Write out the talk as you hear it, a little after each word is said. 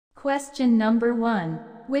Question number 1.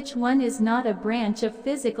 Which one is not a branch of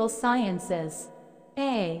physical sciences?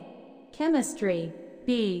 A. Chemistry.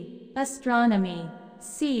 B. Astronomy.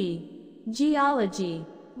 C. Geology.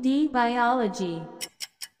 D. Biology.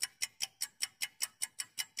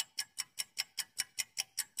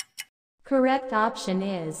 Correct option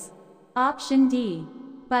is option D.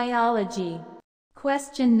 Biology.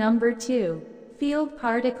 Question number 2. Field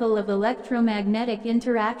particle of electromagnetic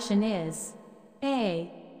interaction is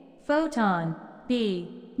A. Photon.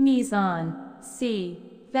 B. Meson. C.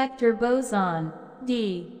 Vector boson.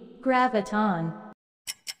 D. Graviton.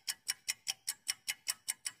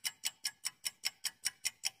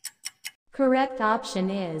 Correct option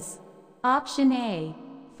is option A.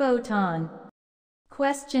 Photon.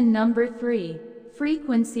 Question number 3.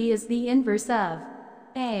 Frequency is the inverse of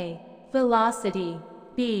A. Velocity.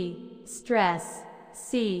 B. Stress.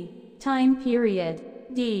 C. Time period.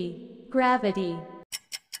 D. Gravity.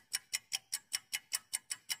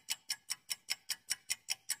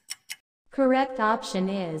 Correct option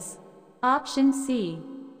is option C.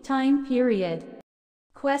 Time period.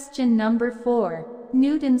 Question number 4.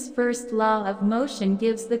 Newton's first law of motion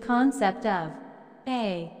gives the concept of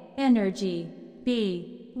A. Energy.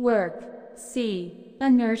 B. Work. C.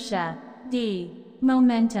 Inertia. D.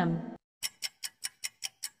 Momentum.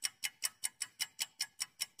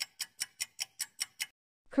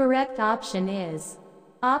 Correct option is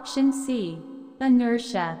option C.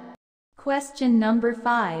 Inertia. Question number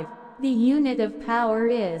 5. The unit of power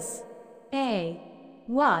is A.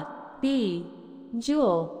 Watt. B.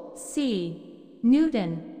 Joule. C.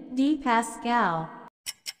 Newton. D. Pascal.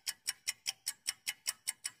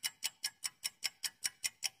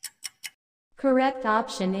 Correct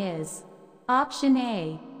option is option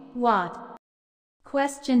A. Watt.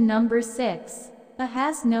 Question number 6. A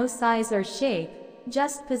has no size or shape,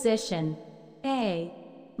 just position. A.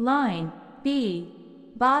 Line. B.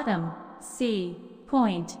 Bottom. C.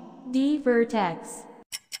 Point. D. Vertex.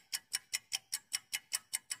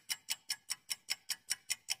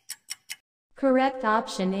 Correct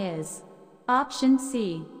option is option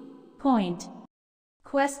C. Point.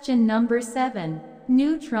 Question number 7.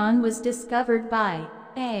 Neutron was discovered by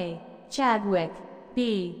A. Chadwick.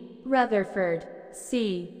 B. Rutherford.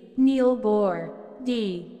 C. Niels Bohr.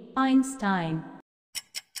 D. Einstein.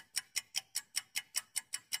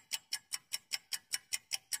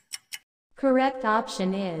 Correct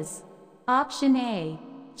option is option A.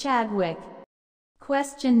 Chadwick.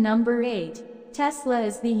 Question number 8. Tesla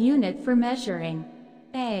is the unit for measuring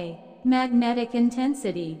A. Magnetic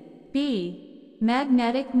intensity. B.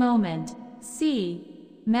 Magnetic moment. C.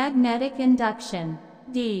 Magnetic induction.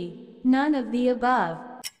 D. None of the above.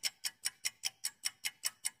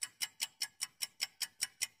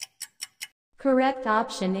 Correct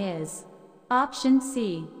option is option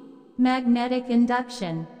C. Magnetic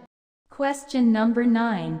induction. Question number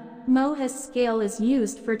 9. Mohus scale is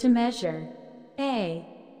used for to measure A.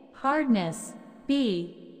 Hardness.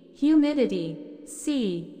 B. Humidity.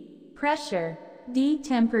 C. Pressure. D.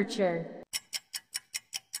 Temperature.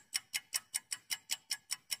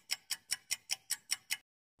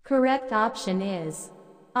 Correct option is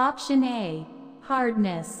option A.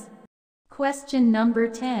 Hardness. Question number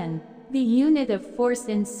 10. The unit of force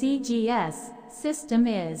in CGS system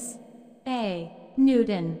is A.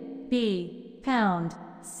 Newton. B. Pound.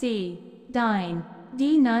 C. Dyne.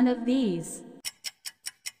 D. None of these.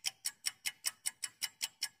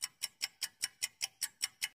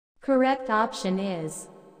 Correct option is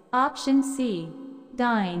option C.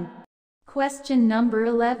 Dyne. Question number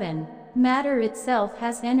 11. Matter itself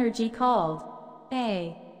has energy called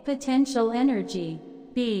A. Potential energy.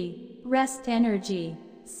 B. Rest energy.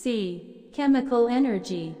 C. Chemical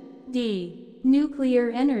energy. D. Nuclear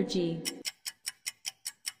energy.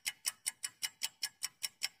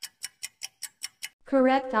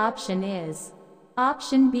 Correct option is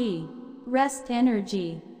option B. Rest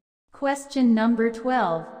energy. Question number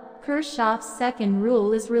 12. Kirchhoff's second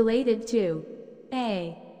rule is related to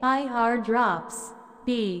A. IR drops.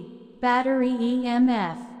 B. Battery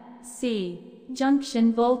EMF. C.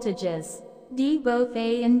 Junction voltages. D. Both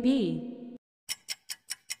A and B.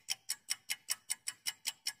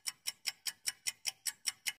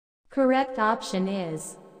 Correct option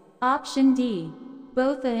is option D.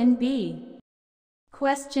 Both A and B.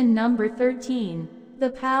 Question number 13. The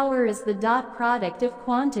power is the dot product of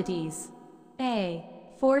quantities A.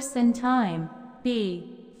 Force and time.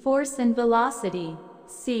 B. Force and velocity.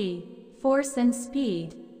 C. Force and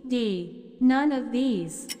speed. D. None of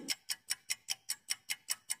these.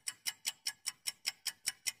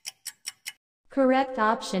 Correct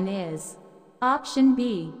option is option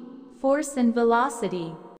B. Force and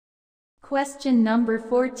velocity. Question number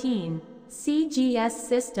 14. CGS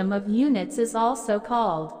system of units is also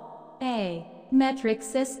called A. Metric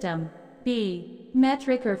system, B.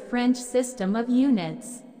 Metric or French system of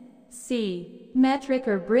units, C. Metric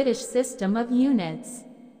or British system of units,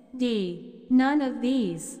 D. None of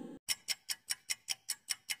these.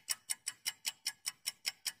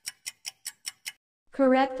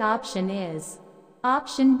 Correct option is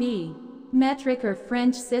option B. Metric or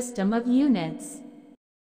French system of units.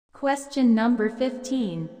 Question number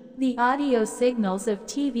 15. The audio signals of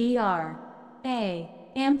TV are A.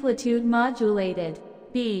 Amplitude modulated,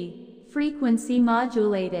 B. Frequency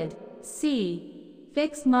modulated, C.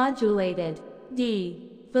 Fixed modulated,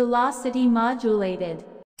 D. Velocity modulated.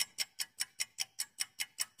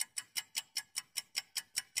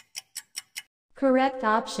 Correct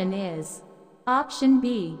option is option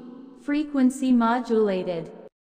B. Frequency modulated.